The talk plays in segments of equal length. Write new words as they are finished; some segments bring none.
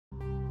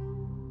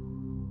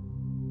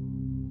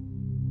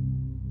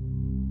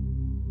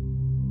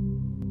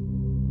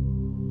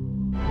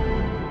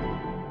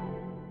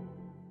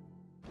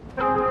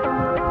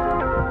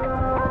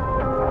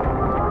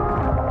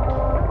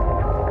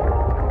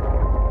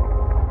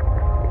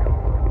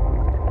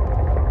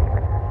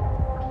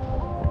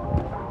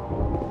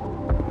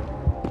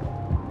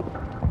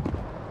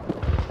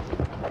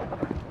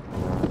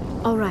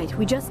All right,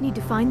 we just need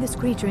to find this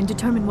creature and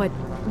determine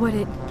what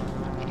it...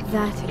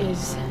 That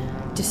is...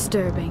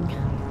 disturbing.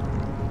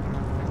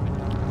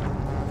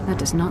 That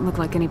does not look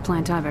like any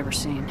plant I've ever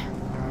seen.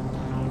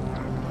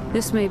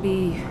 This may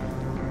be...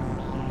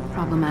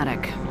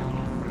 problematic.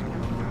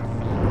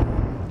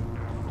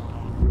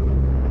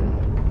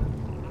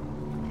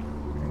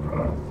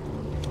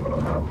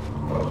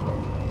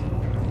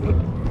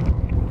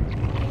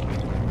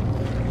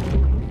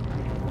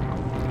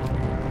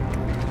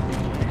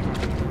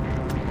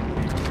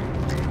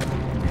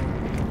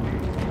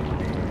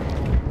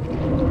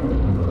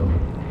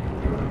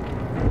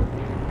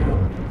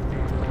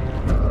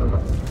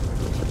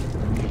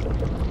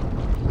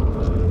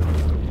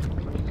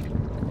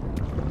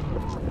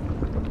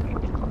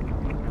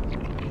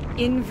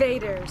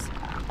 Invaders,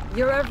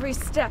 your every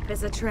step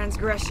is a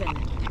transgression.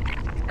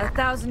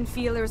 1,000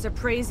 feelers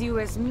appraise you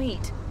as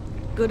meat,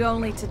 good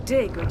only to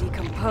dig or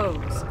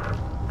decompose.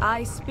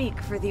 I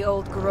speak for the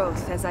old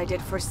growth as I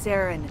did for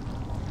Saren.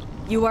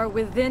 You are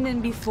within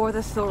and before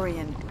the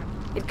Thorian.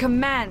 It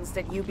commands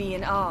that you be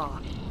in awe.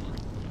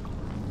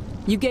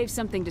 You gave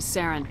something to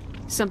Saren,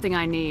 something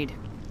I need.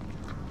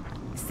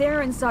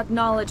 Saren sought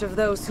knowledge of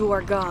those who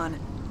are gone.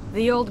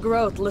 The old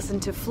growth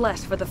listened to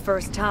flesh for the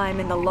first time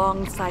in the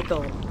long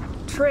cycle.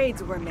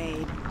 Trades were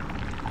made.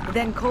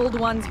 Then cold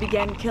ones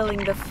began killing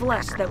the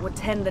flesh that would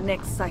tend the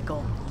next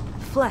cycle.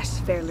 Flesh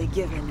fairly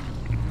given.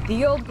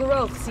 The old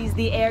growth sees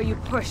the air you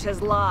push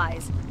as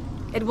lies.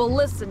 It will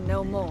listen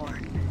no more.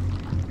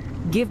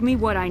 Give me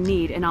what I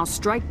need, and I'll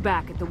strike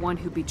back at the one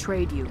who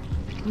betrayed you.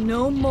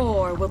 No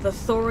more will the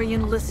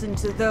Thorian listen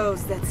to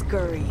those that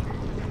scurry.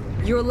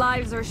 Your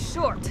lives are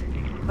short,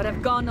 but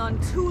have gone on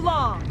too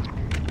long.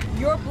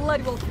 Your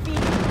blood will feed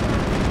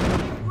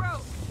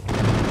growth.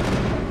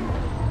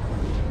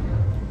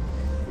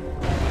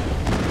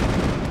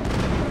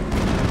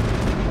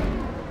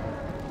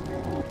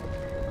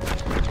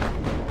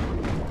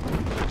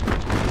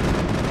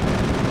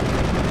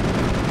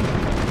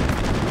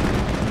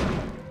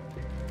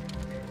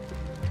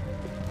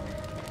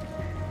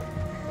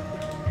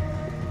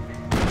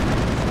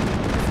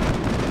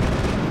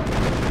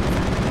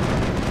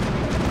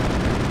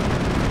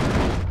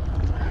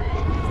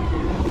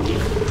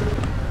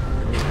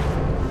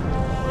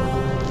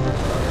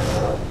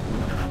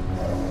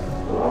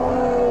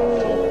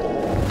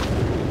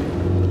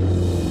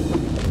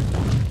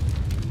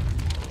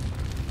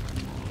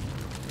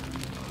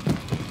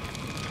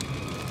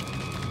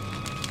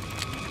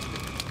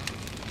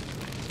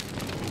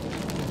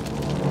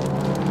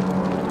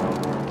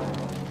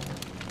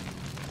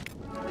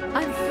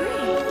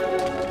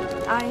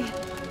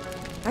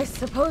 I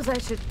suppose I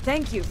should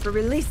thank you for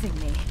releasing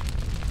me.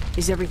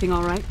 Is everything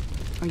all right?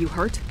 Are you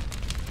hurt?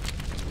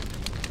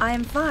 I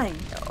am fine,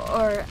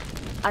 or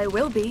I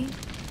will be,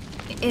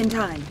 in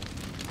time.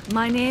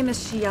 My name is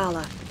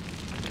Shiala.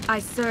 I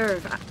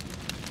served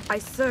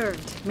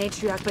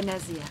Matriarch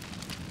Benezia.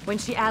 When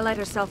she allied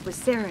herself with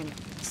Saren,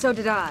 so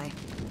did I.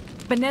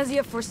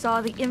 Benezia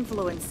foresaw the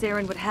influence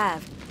Saren would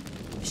have.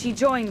 She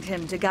joined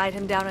him to guide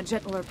him down a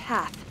gentler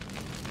path.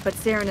 But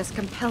Saren is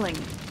compelling.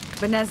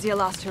 Benezia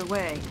lost her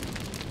way.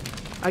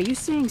 Are you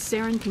saying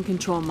Saren can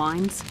control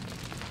minds?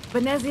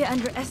 Benezia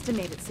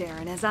underestimated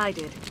Saren, as I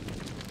did.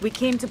 We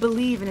came to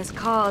believe in his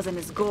cause and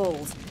his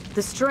goals.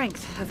 The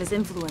strength of his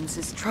influence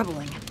is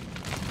troubling.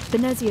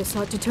 Benezia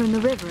sought to turn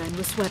the river and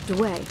was swept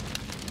away.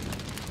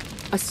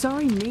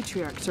 Asari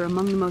matriarchs are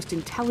among the most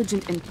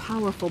intelligent and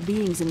powerful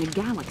beings in the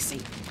galaxy.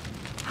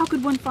 How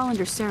could one fall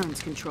under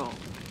Saren's control?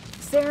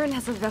 Saren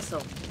has a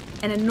vessel,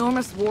 an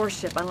enormous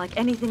warship unlike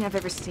anything I've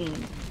ever seen.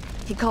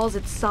 He calls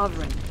it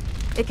Sovereign.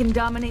 It can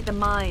dominate the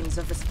minds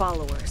of his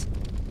followers.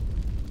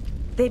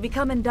 They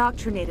become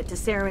indoctrinated to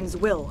Saren's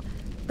will.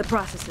 The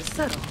process is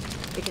subtle.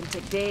 It can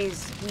take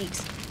days,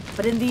 weeks,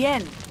 but in the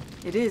end,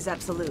 it is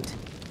absolute.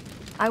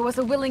 I was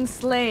a willing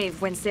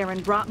slave when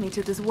Saren brought me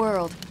to this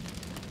world.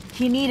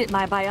 He needed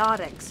my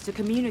biotics to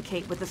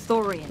communicate with the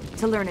Thorian,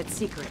 to learn its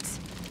secrets.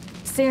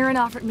 Saren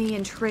offered me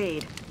in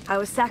trade. I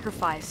was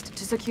sacrificed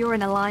to secure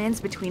an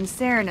alliance between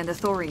Saren and the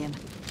Thorian.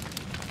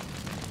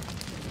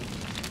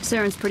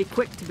 Saren's pretty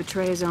quick to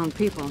betray his own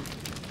people.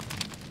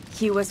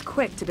 He was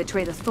quick to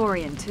betray the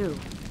Thorian, too.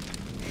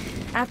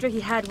 After he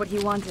had what he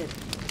wanted,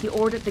 he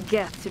ordered the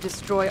Geth to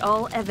destroy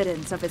all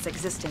evidence of its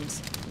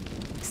existence.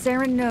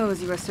 Saren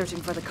knows you are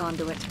searching for the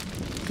conduit.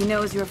 He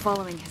knows you are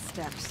following his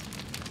steps.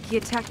 He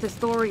attacked the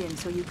Thorian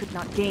so you could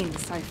not gain the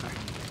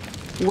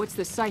cipher. What's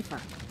the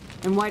cipher?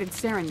 And why did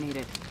Saren need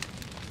it?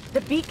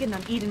 The beacon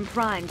on Eden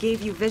Prime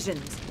gave you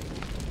visions.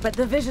 But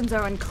the visions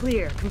are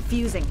unclear,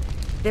 confusing.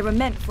 They were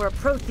meant for a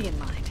Prothean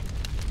mind.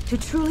 To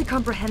truly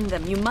comprehend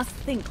them, you must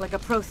think like a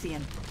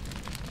Prothean.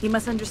 You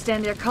must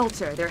understand their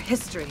culture, their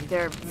history,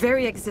 their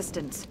very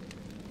existence.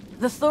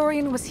 The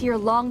Thorian was here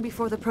long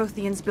before the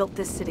Protheans built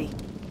this city.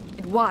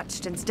 It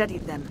watched and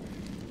studied them.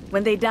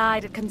 When they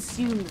died, it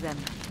consumed them.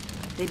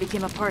 They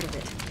became a part of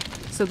it.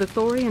 So the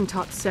Thorian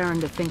taught Saren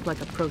to think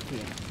like a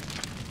Prothean.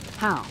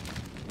 How?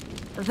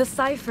 The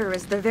cipher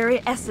is the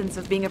very essence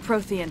of being a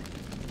Prothean.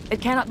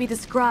 It cannot be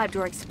described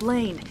or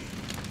explained.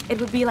 It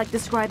would be like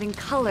describing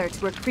color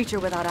to a creature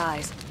without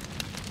eyes.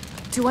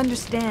 To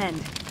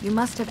understand, you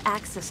must have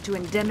access to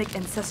endemic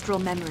ancestral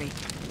memory,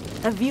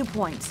 a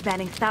viewpoint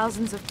spanning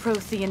thousands of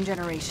Prothean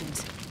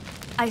generations.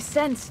 I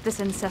sensed this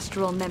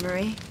ancestral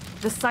memory,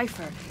 the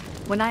cipher,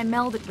 when I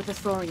melded with the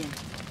Thorian.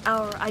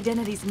 Our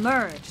identities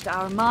merged,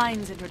 our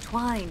minds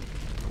intertwined.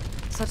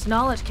 Such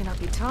knowledge cannot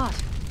be taught.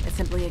 It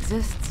simply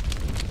exists.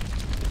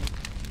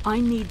 I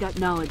need that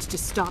knowledge to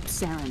stop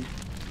Saren.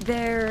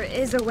 There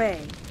is a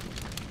way.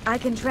 I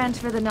can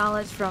transfer the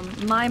knowledge from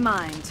my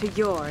mind to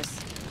yours,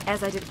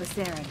 as I did with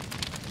Saren.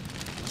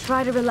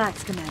 Try to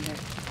relax, Commander.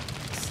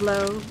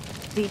 Slow,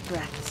 deep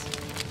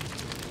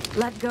breaths.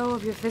 Let go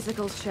of your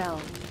physical shell.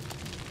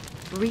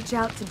 Reach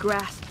out to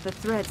grasp the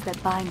threads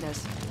that bind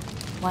us,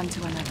 one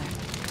to another.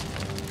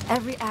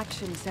 Every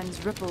action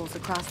sends ripples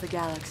across the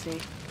galaxy.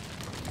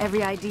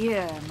 Every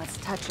idea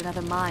must touch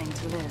another mind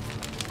to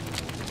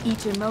live.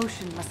 Each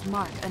emotion must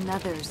mark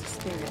another's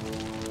spirit.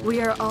 We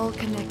are all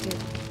connected.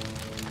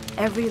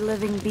 Every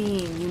living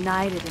being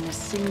united in a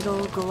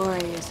single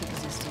glorious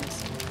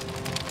existence.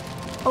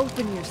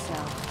 Open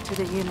yourself to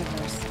the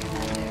universe,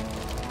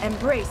 Commander.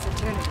 Embrace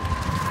eternity.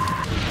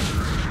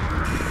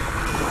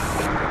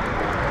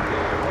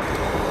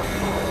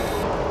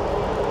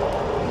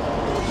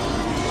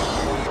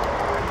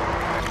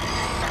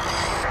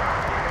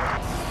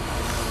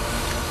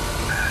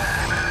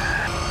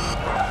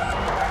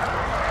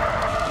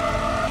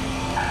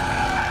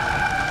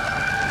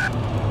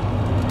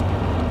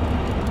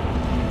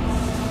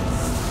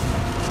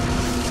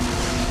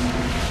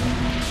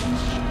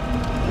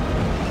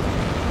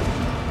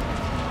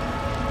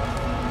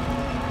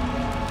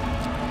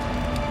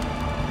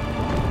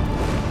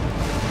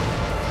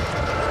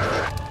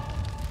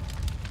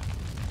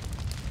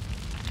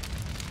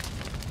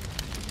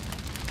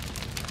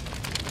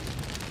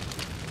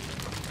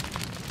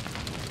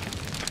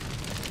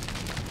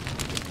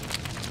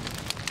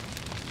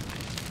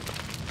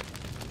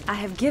 I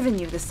have given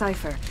you the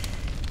cipher,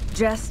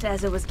 just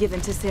as it was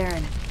given to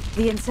Saren.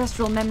 The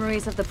ancestral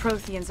memories of the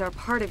Protheans are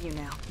part of you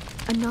now.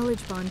 A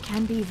knowledge bond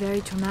can be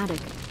very traumatic.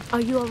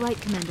 Are you all right,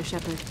 Commander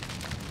Shepard?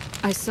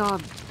 I saw...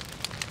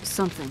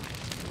 something.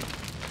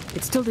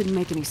 It still didn't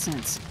make any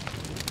sense.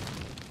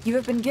 You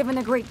have been given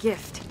a great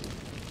gift.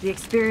 The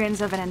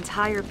experience of an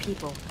entire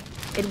people.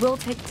 It will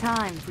take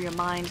time for your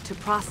mind to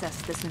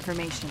process this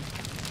information.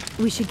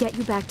 We should get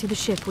you back to the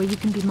ship where you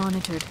can be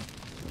monitored.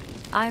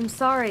 I'm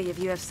sorry if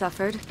you have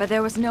suffered, but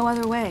there was no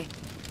other way.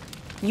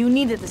 You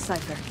needed the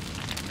cipher.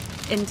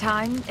 In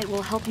time, it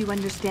will help you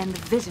understand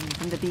the vision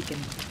from the beacon.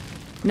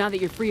 Now that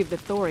you're free of the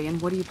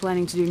Thorian, what are you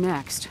planning to do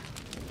next?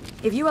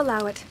 If you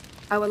allow it,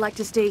 I would like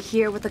to stay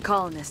here with the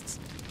colonists.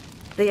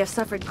 They have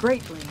suffered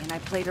greatly, and I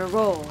played a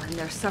role in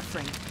their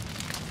suffering.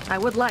 I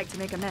would like to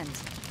make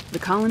amends. The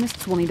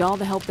colonists will need all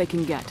the help they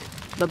can get.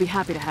 They'll be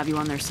happy to have you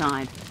on their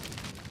side.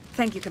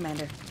 Thank you,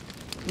 Commander.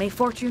 May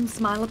fortune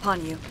smile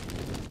upon you.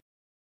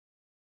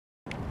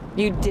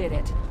 You did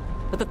it.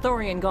 With the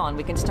Thorian gone,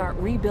 we can start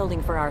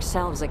rebuilding for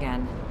ourselves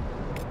again.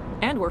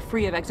 And we're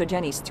free of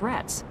Exogenes'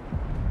 threats.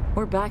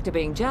 We're back to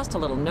being just a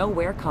little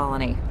nowhere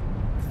colony.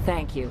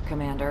 Thank you,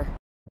 Commander.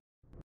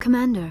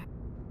 Commander,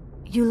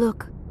 you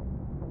look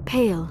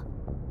pale.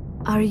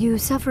 Are you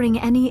suffering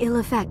any ill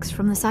effects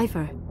from the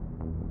cipher?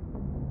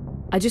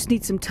 I just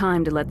need some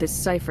time to let this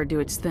cipher do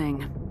its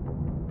thing.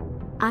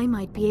 I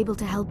might be able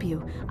to help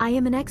you. I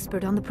am an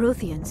expert on the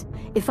Protheans.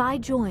 If I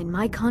join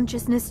my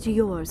consciousness to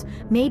yours,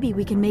 maybe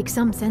we can make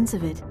some sense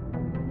of it.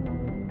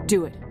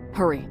 Do it.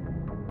 Hurry.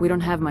 We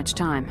don't have much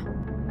time.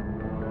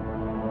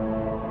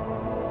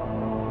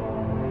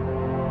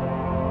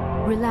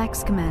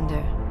 Relax,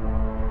 Commander.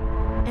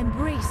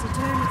 Embrace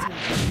eternity.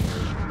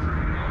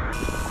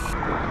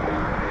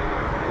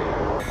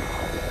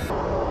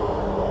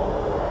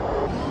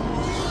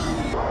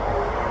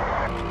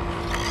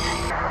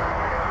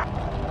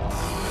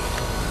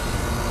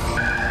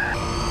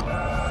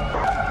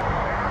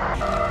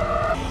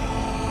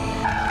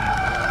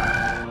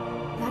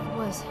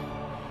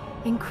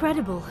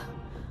 Incredible.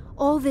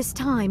 All this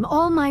time,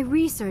 all my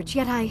research,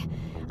 yet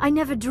I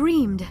never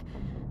dreamed.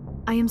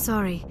 I am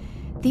sorry.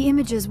 The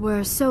images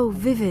were so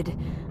vivid.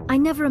 I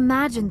never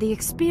imagined the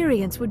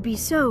experience would be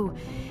so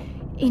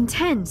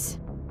intense.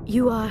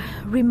 You are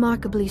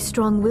remarkably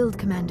strong-willed,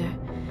 Commander.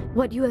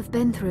 What you have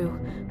been through,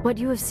 what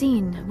you have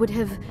seen, would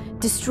have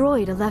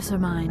destroyed a lesser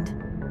mind.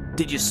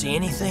 Did you see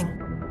anything?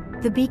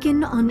 The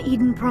beacon on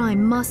Eden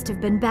Prime must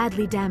have been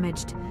badly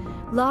damaged.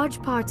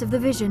 Large parts of the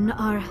vision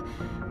are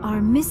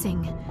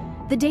missing.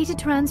 The data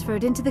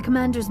transferred into the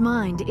Commander's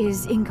mind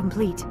is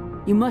incomplete.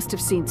 You must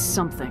have seen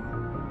something.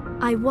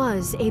 I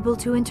was able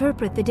to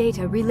interpret the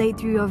data relayed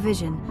through your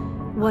vision.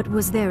 What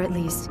was there, at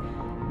least.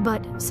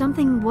 But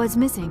something was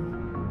missing.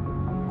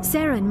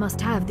 Saren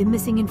must have the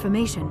missing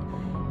information.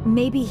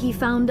 Maybe he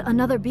found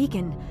another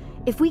beacon.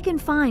 If we can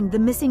find the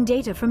missing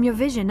data from your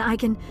vision, I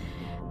can...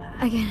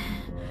 I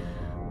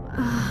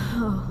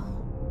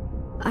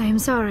am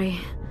sorry.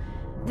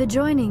 The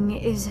joining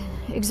is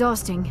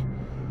exhausting.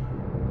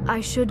 I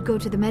should go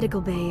to the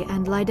medical bay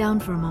and lie down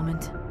for a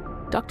moment.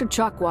 Dr.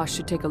 Chakwas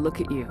should take a look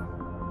at you.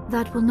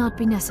 That will not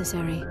be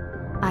necessary.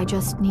 I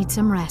just need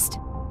some rest.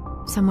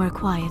 Somewhere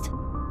quiet.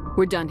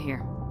 We're done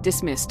here.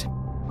 Dismissed.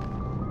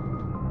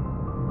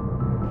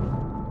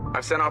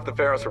 I've sent off the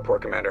Pharos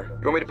report, Commander.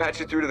 You want me to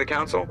patch you through to the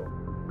Council?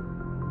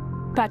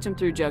 Patch him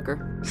through,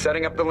 Joker.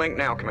 Setting up the link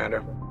now,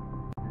 Commander.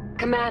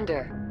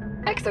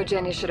 Commander,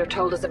 Exogeny should have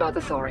told us about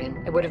the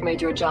Thorian. It would have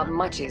made your job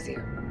much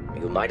easier.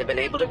 You might have been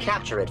able to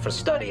capture it for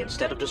study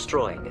instead of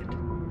destroying it.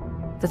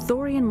 The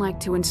Thorian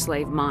liked to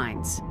enslave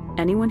minds.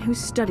 Anyone who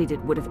studied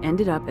it would have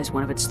ended up as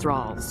one of its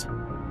thralls.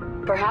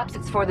 Perhaps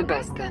it's for the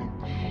best then.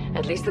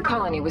 At least the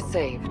colony was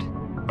saved.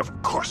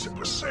 Of course it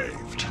was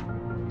saved.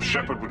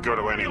 Shepard would go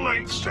to any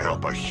lengths to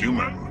help a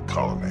human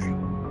colony.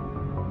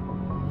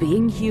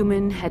 Being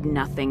human had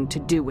nothing to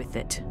do with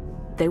it.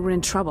 They were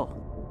in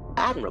trouble.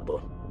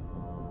 Admirable.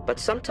 But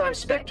sometimes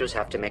Spectres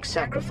have to make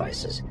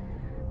sacrifices.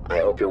 I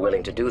hope you're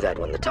willing to do that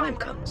when the time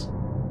comes.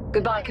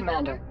 Goodbye,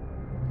 Commander.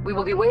 We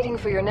will be waiting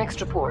for your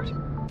next report.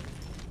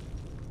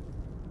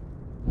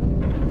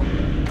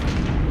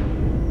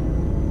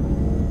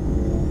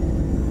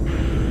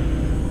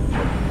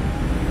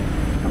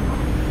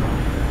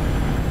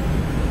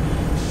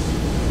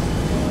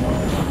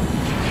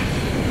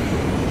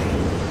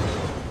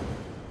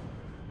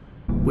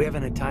 We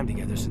haven't had time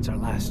together since our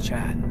last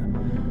chat.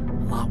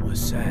 A lot was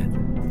said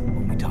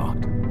when we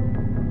talked.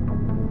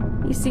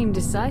 You seemed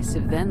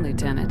decisive then,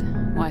 Lieutenant.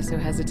 Why so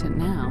hesitant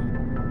now?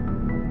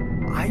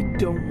 I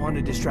don't want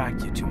to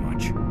distract you too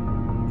much.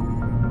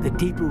 The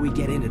deeper we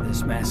get into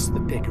this mess, the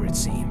bigger it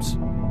seems.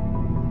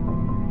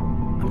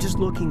 I'm just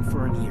looking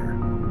for an ear.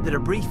 The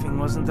debriefing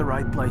wasn't the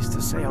right place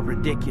to say how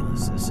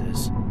ridiculous this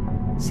is.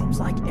 Seems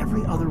like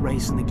every other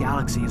race in the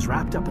galaxy is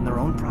wrapped up in their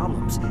own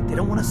problems. They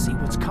don't want to see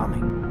what's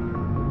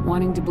coming.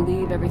 Wanting to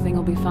believe everything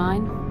will be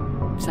fine?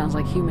 Sounds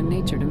like human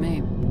nature to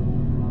me.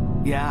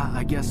 Yeah,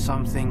 I guess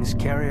some things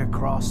carry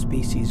across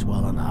species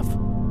well enough.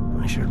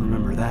 I should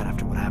remember that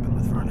after what happened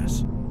with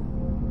Vernus.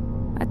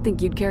 I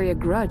think you'd carry a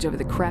grudge over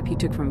the crap you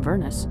took from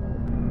Vernus.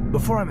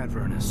 Before I met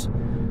Vernus,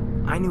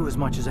 I knew as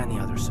much as any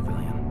other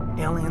civilian.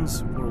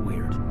 Aliens were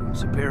weird,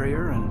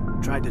 superior,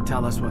 and tried to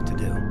tell us what to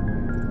do.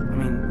 I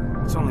mean,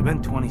 it's only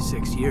been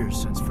 26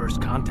 years since first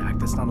contact.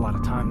 That's not a lot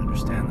of time to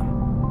understand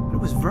them. But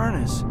it was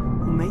Vernus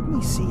who made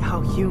me see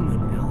how human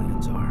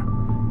aliens are.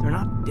 They're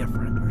not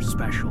different or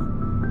special.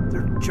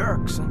 They're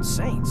jerks and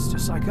saints,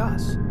 just like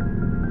us.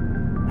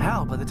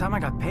 Hell, by the time I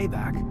got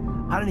payback,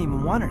 I didn't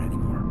even want it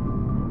anymore.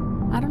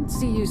 I don't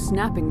see you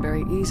snapping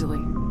very easily.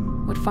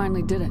 What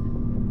finally did it?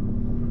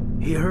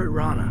 He hurt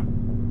Rana.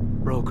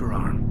 Broke her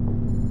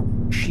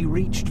arm. She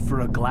reached for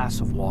a glass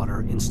of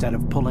water instead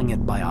of pulling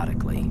it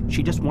biotically.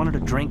 She just wanted a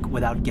drink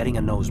without getting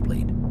a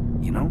nosebleed,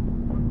 you know?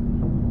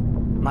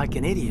 Like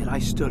an idiot, I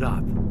stood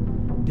up.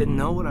 Didn't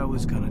know what I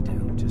was gonna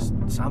do, just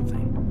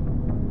something.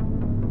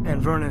 And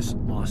Vernus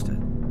lost it.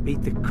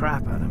 Beat the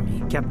crap out of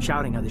me. Kept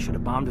shouting how they should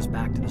have bombed us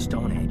back to the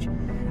Stone Age.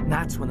 And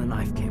that's when the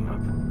knife came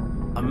up.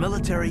 A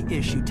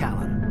military-issue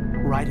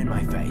talon, right in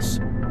my face.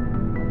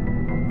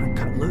 I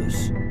cut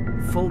loose.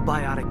 Full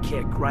biotic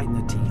kick right in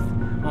the teeth.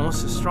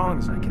 Almost as strong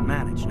as I can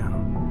manage now.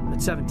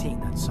 At 17,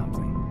 that's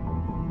something.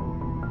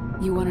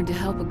 You wanted to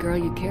help a girl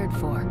you cared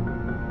for.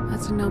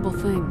 That's a noble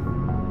thing.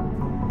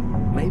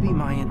 Maybe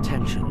my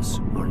intentions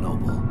were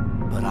noble,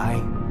 but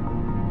I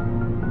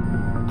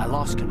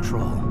lost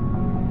control.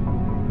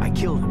 I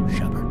killed him,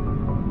 Shepard.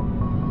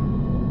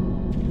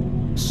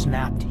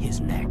 Snapped his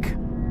neck.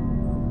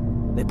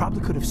 They probably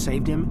could have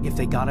saved him if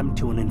they got him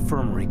to an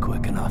infirmary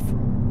quick enough.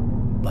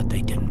 But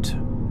they didn't.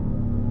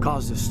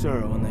 Caused a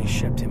stir when they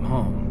shipped him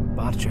home.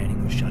 Bot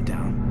training was shut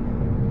down.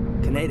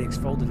 Kinetics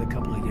folded a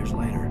couple of years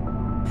later.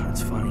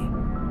 That's funny.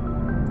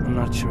 I'm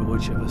not sure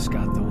which of us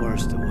got the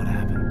worst of what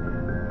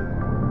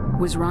happened.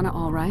 Was Rana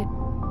all right?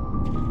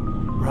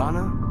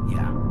 Rana?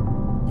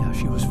 Yeah,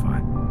 she was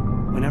fine.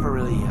 We never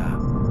really,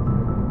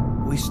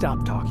 we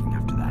stopped talking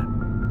after that.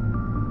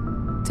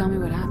 Tell me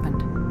what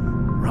happened.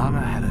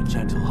 Rana had a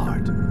gentle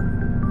heart.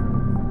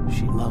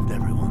 She loved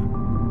everyone.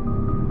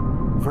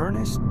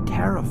 Vernus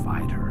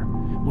terrified her.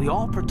 We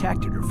all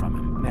protected her from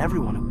him.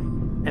 Everyone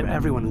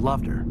who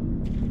loved her.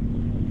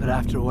 But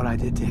after what I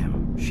did to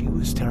him, she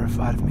was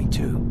terrified of me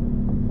too.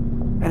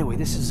 Anyway,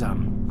 this is,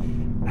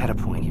 at a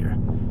point here.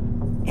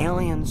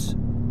 Aliens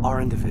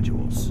are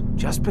individuals.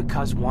 Just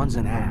because one's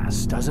an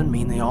ass doesn't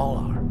mean they all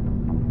are.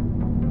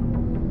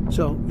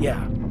 So,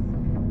 yeah,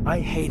 I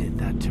hated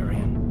that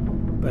Turian.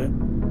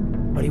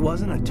 But he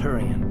wasn't a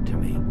Turian to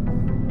me.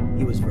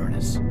 He was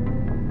Vernus.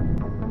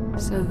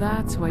 So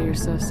that's why you're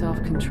so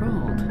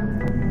self-controlled.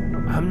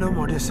 I'm no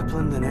more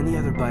disciplined than any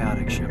other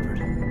biotic shepherd.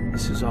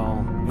 This is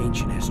all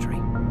ancient history.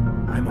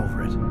 I'm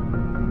over it.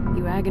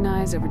 You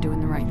agonize over doing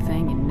the right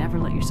thing and never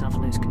let yourself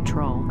lose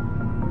control.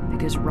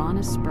 Because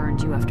Rana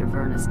spurned you after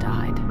Vernus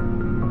died.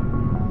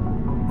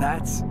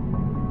 That's...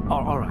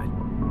 all right.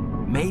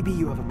 Maybe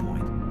you have a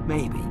point.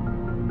 Maybe.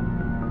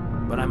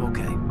 But I'm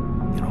okay.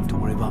 You don't have to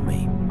worry about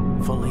me.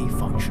 Fully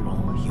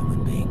functional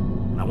human being.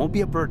 And I won't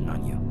be a burden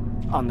on you.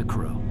 On the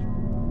crew.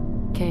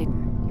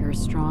 Caden, you're a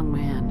strong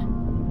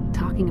man.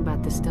 Talking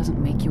about this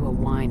doesn't make you a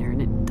whiner,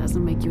 and it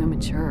doesn't make you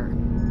immature.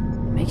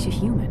 It makes you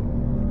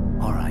human.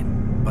 All right,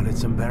 but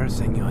it's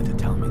embarrassing you had to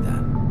tell me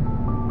that.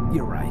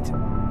 You're right.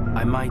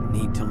 I might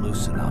need to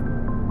loosen up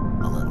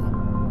a little.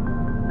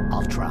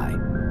 I'll try.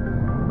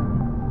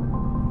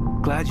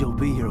 Glad you'll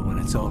be here when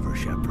it's over,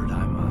 Shepard.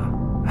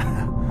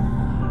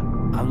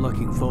 I'm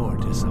looking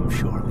forward to some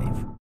shore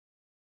leave.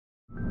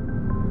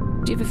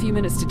 Do you have a few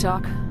minutes to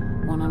talk?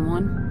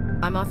 One-on-one?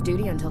 I'm off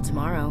duty until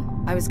tomorrow.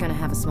 I was gonna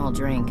have a small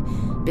drink.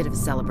 Bit of a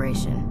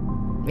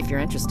celebration. If you're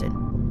interested.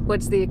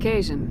 What's the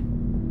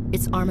occasion?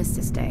 It's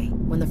Armistice Day,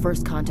 when the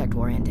first contact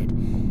war ended.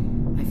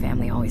 My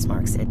family always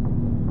marks it.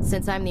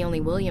 Since I'm the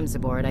only Williams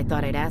aboard, I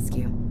thought I'd ask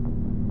you.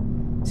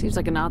 Seems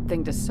like an odd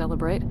thing to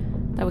celebrate.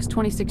 That was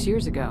 26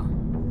 years ago.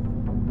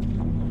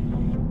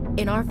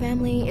 In our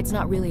family, it's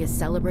not really a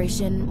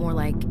celebration, more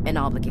like an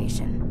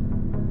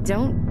obligation.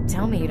 Don't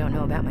tell me you don't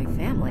know about my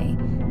family.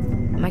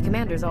 My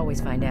commanders always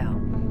find out.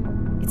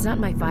 It's not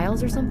in my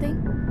files or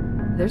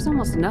something? There's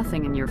almost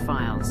nothing in your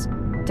files.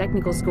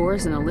 Technical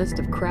scores and a list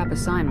of crap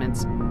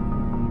assignments.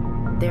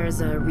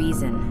 There's a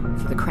reason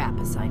for the crap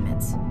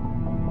assignments.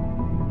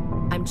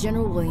 I'm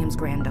General Williams'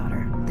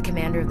 granddaughter, the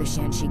commander of the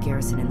Shanxi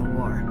garrison in the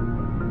war.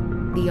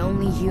 The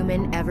only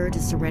human ever to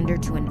surrender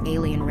to an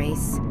alien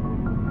race.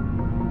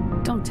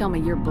 Don't tell me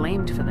you're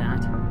blamed for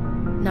that.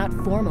 Not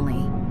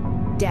formally.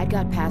 Dad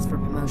got passed for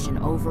promotion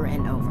over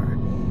and over.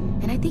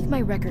 And I think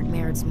my record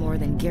merits more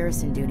than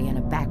garrison duty on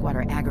a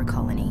backwater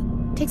agri-colony.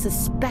 Takes a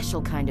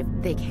special kind of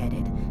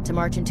thick-headed to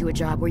march into a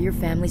job where your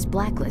family's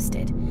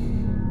blacklisted.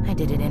 I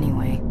did it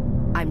anyway.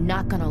 I'm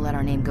not gonna let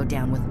our name go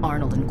down with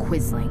Arnold and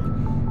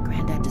Quisling.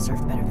 Granddad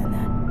deserved better than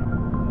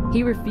that.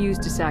 He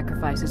refused to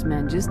sacrifice his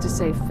men just to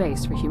save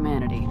face for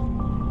humanity.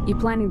 You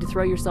planning to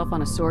throw yourself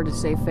on a sword to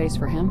save face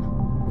for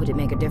him? Would it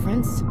make a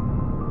difference?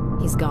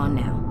 He's gone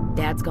now.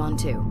 Dad's gone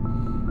too.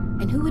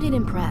 And who would it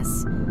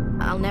impress?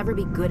 I'll never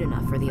be good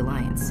enough for the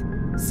Alliance.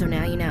 So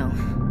now you know.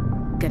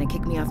 Gonna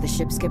kick me off the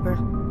ship, Skipper?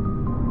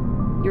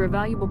 You're a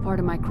valuable part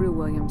of my crew,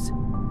 Williams.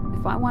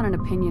 If I want an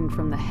opinion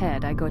from the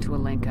head, I go to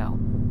Alenko.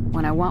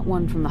 When I want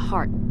one from the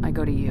heart, I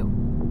go to you.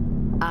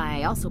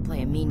 I also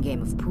play a mean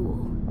game of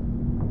pool.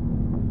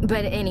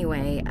 But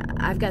anyway,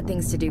 I've got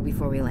things to do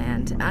before we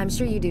land. I'm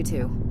sure you do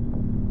too.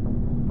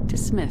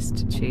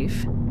 Dismissed,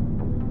 Chief.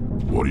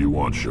 What do you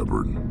want,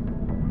 Shepard?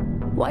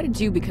 Why did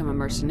you become a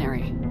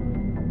mercenary?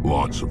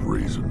 Lots of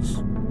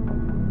reasons.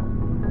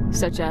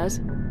 Such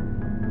as?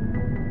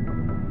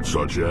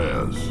 Such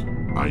as,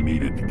 I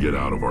needed to get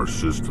out of our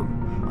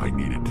system. I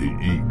needed to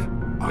eat.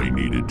 I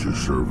needed to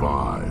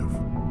survive.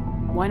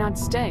 Why not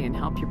stay and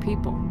help your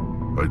people?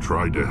 I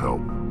tried to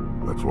help.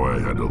 That's why I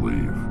had to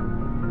leave.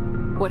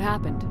 What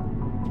happened?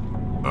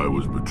 I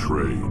was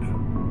betrayed.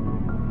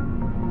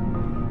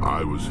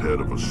 I was head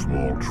of a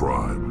small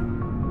tribe.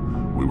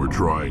 We were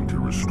trying to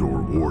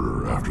restore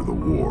order after the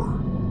war,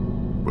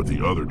 but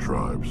the other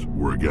tribes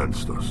were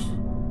against us.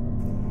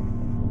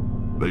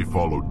 They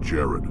followed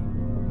Jared,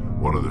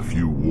 one of the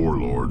few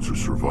warlords who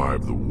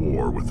survived the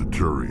war with the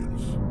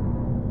Turians.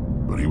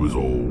 But he was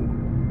old,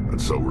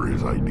 and so were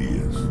his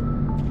ideas.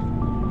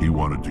 He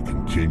wanted to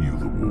continue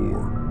the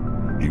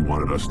war. He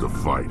wanted us to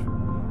fight.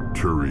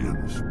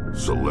 Turians,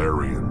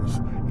 Solarians,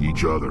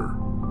 each other.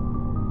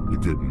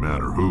 It didn't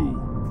matter who,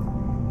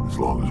 as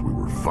long as we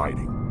were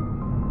fighting.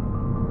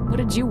 What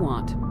did you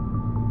want?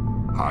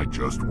 I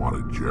just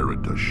wanted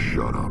Jared to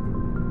shut up,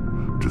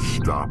 to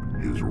stop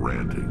his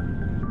ranting.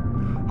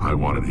 I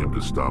wanted him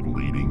to stop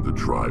leading the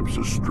tribes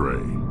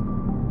astray.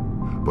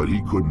 But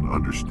he couldn't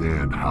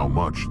understand how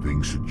much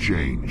things had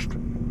changed.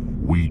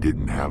 We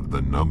didn't have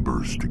the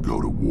numbers to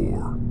go to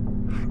war.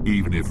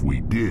 Even if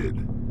we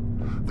did,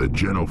 the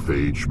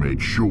genophage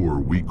made sure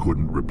we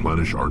couldn't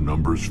replenish our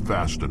numbers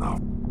fast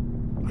enough.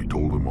 I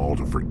told them all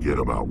to forget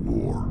about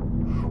war.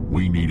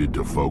 We needed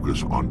to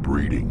focus on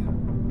breeding,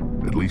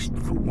 at least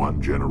for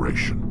one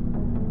generation.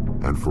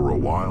 And for a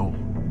while,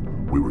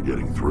 we were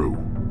getting through.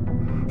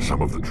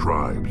 Some of the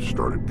tribes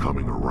started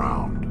coming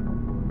around.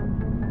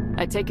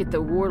 I take it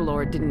the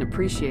warlord didn't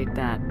appreciate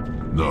that.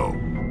 No,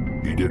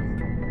 he didn't.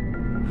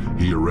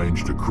 He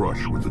arranged a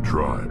crush with the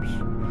tribes,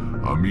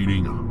 a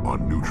meeting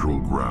on neutral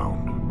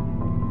ground.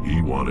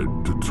 He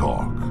wanted to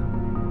talk.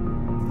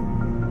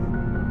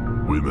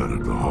 We met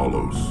at the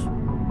Hollows,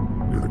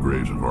 near the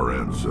graves of our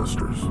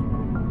ancestors.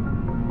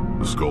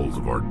 The skulls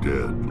of our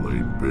dead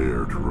laid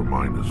bare to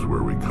remind us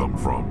where we come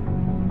from,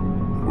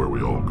 and where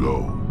we all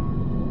go.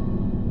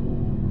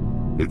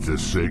 It's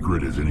as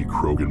sacred as any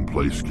Krogan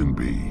place can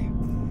be.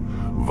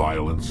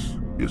 Violence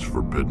is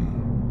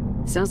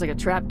forbidden. Sounds like a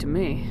trap to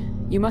me.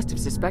 You must have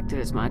suspected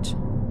as much.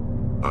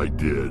 I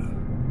did.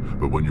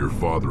 But when your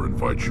father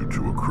invites you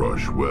to a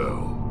crush,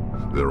 well,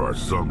 there are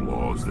some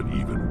laws that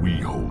even we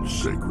hold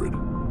sacred.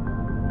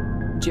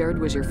 Jared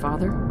was your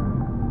father?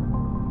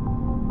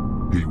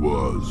 He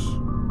was,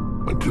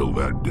 until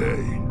that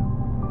day.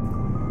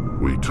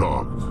 We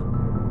talked,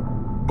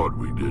 but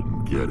we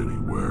didn't get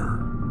anywhere.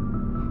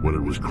 When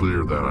it was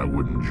clear that I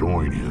wouldn't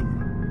join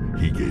him,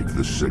 he gave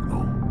the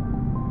signal.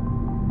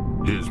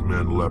 His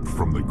men leapt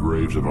from the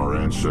graves of our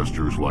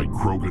ancestors like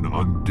Krogan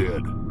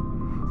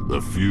undead.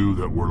 The few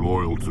that were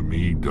loyal to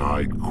me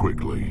died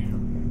quickly.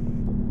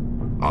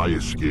 I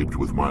escaped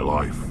with my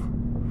life,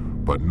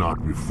 but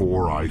not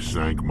before I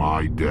sank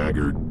my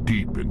dagger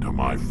deep into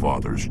my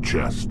father's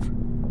chest.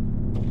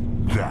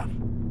 That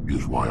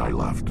is why I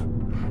left,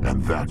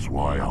 and that's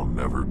why I'll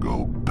never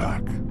go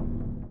back.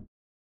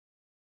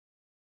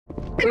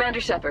 Commander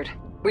Shepard,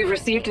 we've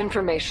received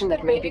information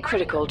that may be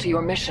critical to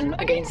your mission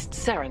against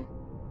Saren.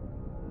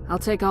 I'll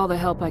take all the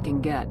help I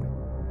can get.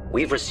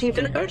 We've received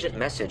an urgent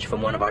message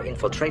from one of our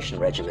infiltration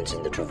regiments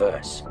in the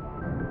Traverse.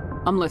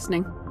 I'm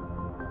listening.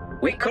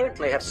 We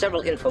currently have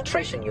several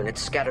infiltration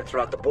units scattered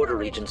throughout the border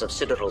regions of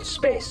Citadel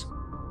space.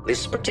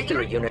 This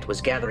particular unit was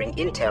gathering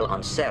intel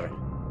on Saren.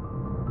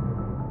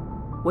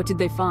 What did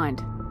they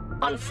find?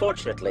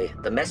 Unfortunately,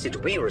 the message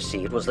we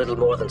received was little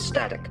more than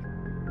static.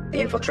 The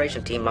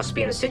infiltration team must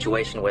be in a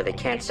situation where they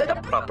can't set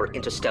up proper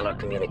interstellar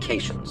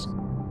communications.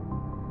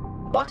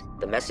 But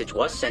the message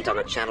was sent on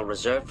a channel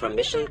reserved for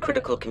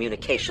mission-critical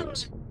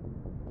communications.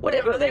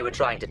 Whatever they were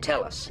trying to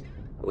tell us,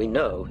 we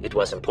know it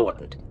was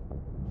important.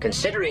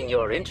 Considering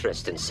your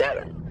interest in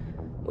Saren,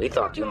 we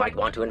thought you might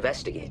want to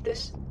investigate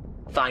this.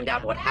 Find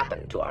out what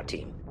happened to our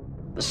team.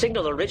 The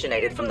signal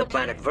originated from the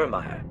planet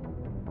Vermeer.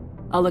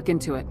 I'll look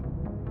into it.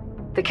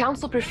 The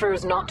Council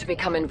prefers not to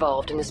become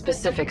involved in the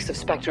specifics of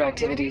Spectre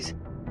activities.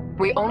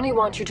 We only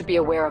want you to be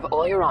aware of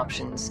all your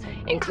options,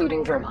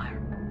 including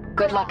Vermeer.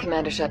 Good luck,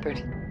 Commander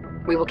Shepard.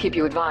 We will keep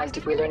you advised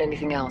if we learn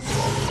anything else.